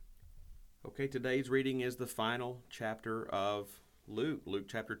Okay, today's reading is the final chapter of Luke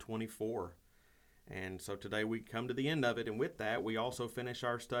chapter 24. And so today we come to the end of it, and with that, we also finish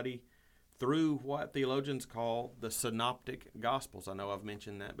our study through what theologians call the Synoptic Gospels. I know I've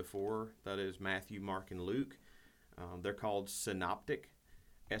mentioned that before. That is Matthew, Mark, and Luke. They're called synoptic,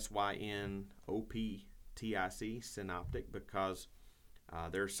 Synoptic, synoptic, because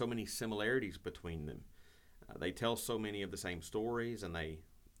there are so many similarities between them. They tell so many of the same stories, and they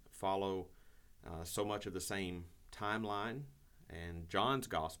follow so much of the same timeline. And John's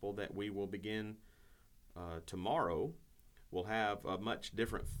Gospel that we will begin tomorrow will have a much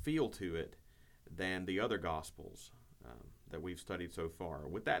different feel to it than the other Gospels that we've studied so far.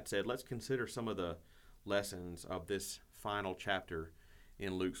 With that said, let's consider some of the lessons of this final chapter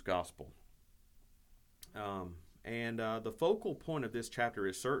in Luke's Gospel. The focal point of this chapter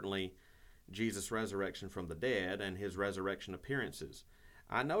is certainly Jesus' resurrection from the dead and his resurrection appearances.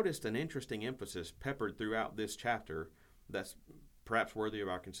 I noticed an interesting emphasis peppered throughout this chapter that's perhaps worthy of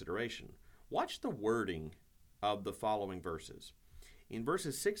our consideration. Watch the wording of the following verses. In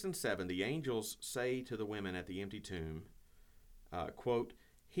verses 6 and 7, the angels say to the women at the empty tomb, quote,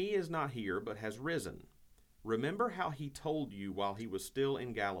 "He is not here, but has risen. Remember how he told you while he was still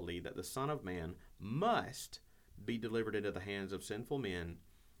in Galilee that the Son of Man must be delivered into the hands of sinful men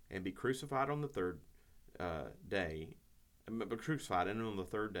and be crucified on the third day, crucified and on the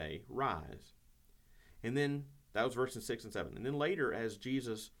third day rise." And then that was verses 6 and 7. And then later, as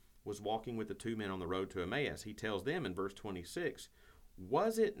Jesus was walking with the two men on the road to Emmaus, he tells them in verse 26,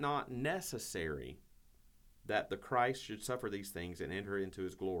 "Was it not necessary that the Christ should suffer these things and enter into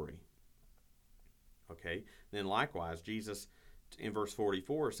his glory?" Okay, then likewise, Jesus in verse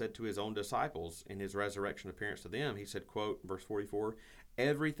 44 said to his own disciples in his resurrection appearance to them, he said, quote, verse 44,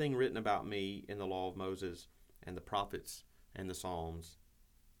 "Everything written about me in the law of Moses and the prophets and the Psalms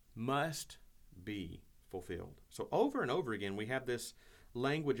must be fulfilled." So over and over again, we have this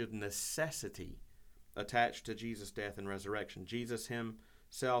language of necessity attached to Jesus' death and resurrection. Jesus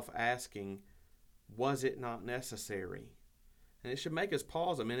himself asking, was it not necessary? And it should make us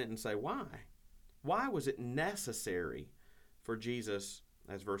pause a minute and say, why? Why was it necessary for Jesus,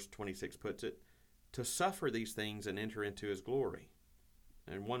 as verse 26 puts it, to suffer these things and enter into his glory?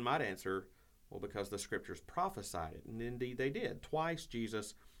 And one might answer, well, because the scriptures prophesied it, and indeed they did. Twice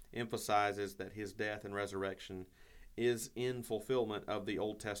Jesus emphasizes that his death and resurrection is in fulfillment of the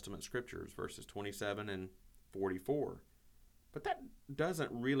Old Testament scriptures, verses 27 and 44. But that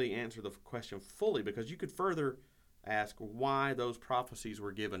doesn't really answer the question fully, because you could further ask why those prophecies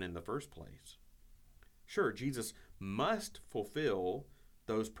were given in the first place. Sure, Jesus must fulfill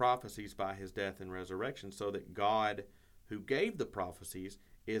those prophecies by his death and resurrection so that God, who gave the prophecies,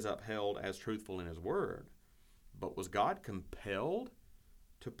 is upheld as truthful in his word. But was God compelled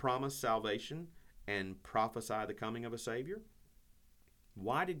to promise salvation and prophesy the coming of a Savior?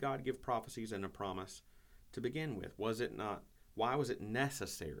 Why did God give prophecies and a promise to begin with? Why was it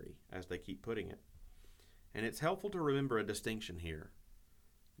necessary, as they keep putting it? And it's helpful to remember a distinction here.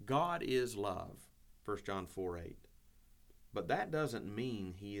 God is love, 1 John 4:8. But that doesn't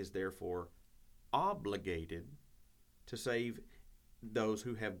mean he is therefore obligated to save those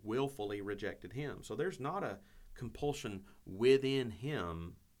who have willfully rejected him. So there's not a compulsion within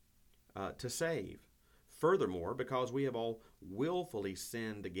him to save. Furthermore, because we have all willfully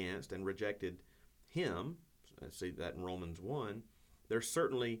sinned against and rejected him, see that in Romans 1, there's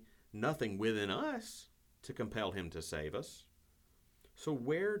certainly nothing within us to compel him to save us. So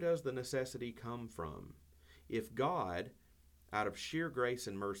where does the necessity come from? If God, out of sheer grace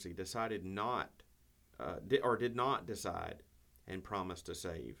and mercy, decided did not decide and promise to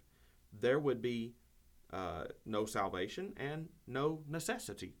save, there would be no salvation and no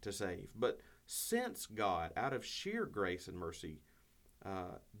necessity to save. But since God, out of sheer grace and mercy,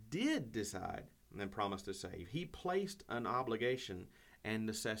 did decide and promise to save, he placed an obligation and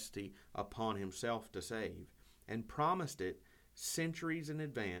necessity upon himself to save and promised it centuries in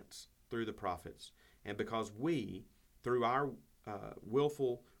advance through the prophets. And because we, through our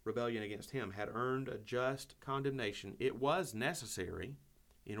willful rebellion against him, had earned a just condemnation, it was necessary,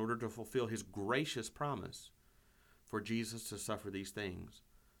 in order to fulfill his gracious promise, for Jesus to suffer these things,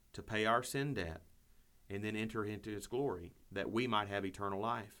 to pay our sin debt, and then enter into his glory, that we might have eternal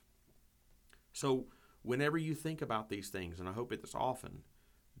life. So whenever you think about these things, and I hope it's often,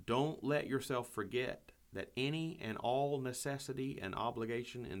 don't let yourself forget that any and all necessity and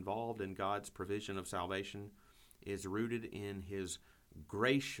obligation involved in God's provision of salvation is rooted in his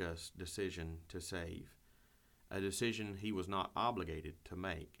gracious decision to save, a decision he was not obligated to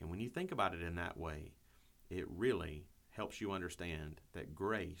make. And when you think about it in that way, it really helps you understand that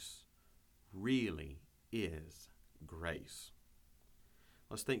grace really is grace.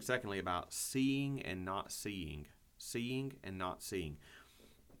 Let's think secondly about seeing and not seeing. Seeing and not seeing.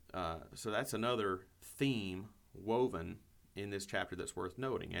 So that's another theme woven in this chapter that's worth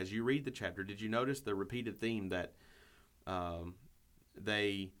noting. As you read the chapter, did you notice the repeated theme that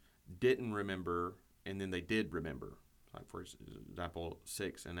they didn't remember and then they did remember? Like for example,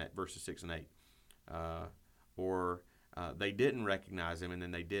 verses 6 and 8. Or they didn't recognize him and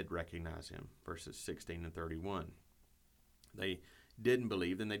then they did recognize him, verses 16 and 31. They didn't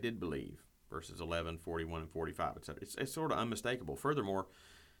believe, then they did believe, verses 11, 41, and 45, etc. It's sort of unmistakable. Furthermore,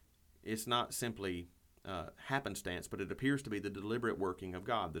 it's not simply happenstance, but it appears to be the deliberate working of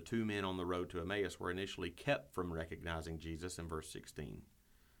God. The two men on the road to Emmaus were initially kept from recognizing Jesus in verse 16.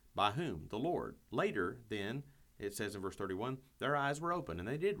 By whom? The Lord. Later, then, it says in verse 31, their eyes were open and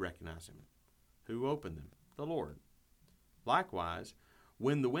they did recognize him. Who opened them? The Lord. Likewise,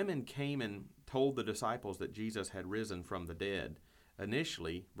 when the women came and told the disciples that Jesus had risen from the dead,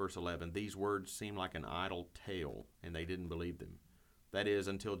 initially, verse 11, these words seemed like an idle tale, and they didn't believe them. That is,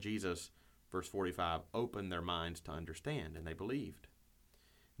 until Jesus, verse 45, opened their minds to understand, and they believed.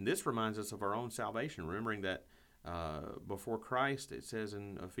 And this reminds us of our own salvation, remembering that before Christ, it says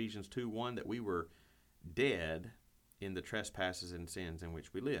in Ephesians 2:1 that we were dead in the trespasses and sins in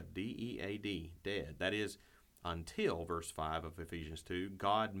which we lived. D-E-A-D, dead. That is, until, verse 5 of Ephesians 2,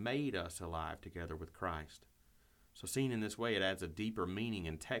 God made us alive together with Christ. So seen in this way, it adds a deeper meaning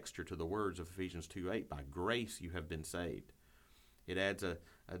and texture to the words of Ephesians 2:8. By grace you have been saved. It adds a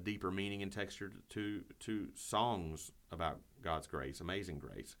deeper meaning and texture to songs about God's grace, amazing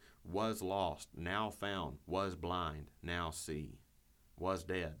grace. Was lost, now found. Was blind, now see. Was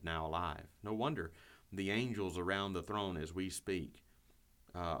dead, now alive. No wonder the angels around the throne as we speak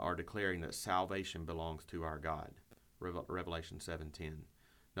are declaring that salvation belongs to our God. Revelation 7:10.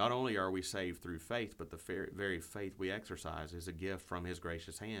 Not only are we saved through faith, but the very faith we exercise is a gift from His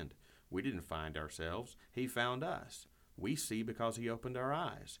gracious hand. We didn't find ourselves. He found us. We see because He opened our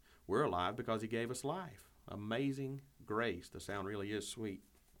eyes. We're alive because He gave us life. Amazing grace. The sound really is sweet.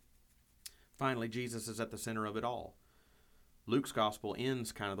 Finally, Jesus is at the center of it all. Luke's gospel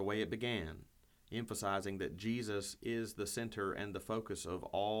ends kind of the way it began, emphasizing that Jesus is the center and the focus of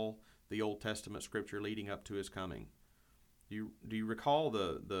all the Old Testament scripture leading up to His coming. Do you recall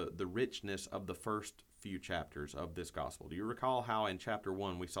the richness of the first few chapters of this gospel? Do you recall how in chapter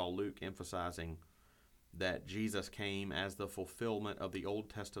 1 we saw Luke emphasizing that Jesus came as the fulfillment of the Old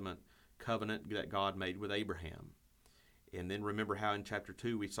Testament covenant that God made with Abraham? And then remember how in chapter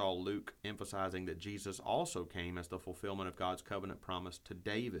 2 we saw Luke emphasizing that Jesus also came as the fulfillment of God's covenant promise to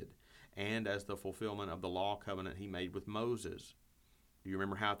David and as the fulfillment of the law covenant He made with Moses. Do you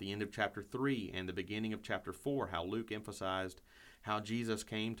remember how at the end of chapter 3 and the beginning of chapter 4, how Luke emphasized how Jesus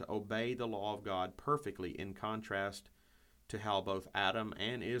came to obey the law of God perfectly, in contrast to how both Adam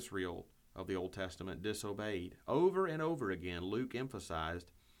and Israel of the Old Testament disobeyed? Over and over again, Luke emphasized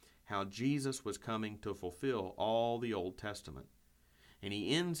how Jesus was coming to fulfill all the Old Testament. And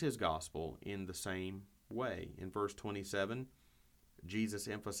he ends his gospel in the same way. In verse 27, Jesus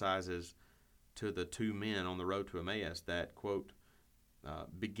emphasizes to the two men on the road to Emmaus that, quote,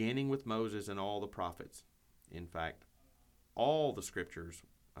 beginning with Moses and all the prophets. In fact, all the scriptures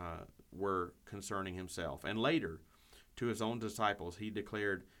were concerning himself. And later, to his own disciples, he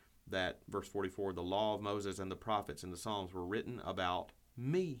declared that, verse 44, the law of Moses and the prophets and the Psalms were written about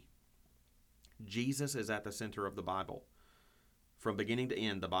me. Jesus is at the center of the Bible. From beginning to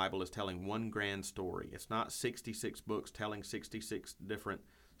end, the Bible is telling one grand story. It's not 66 books telling 66 different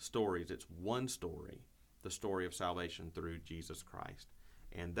stories. It's one story, the story of salvation through Jesus Christ.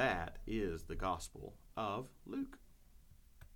 And that is the gospel of Luke.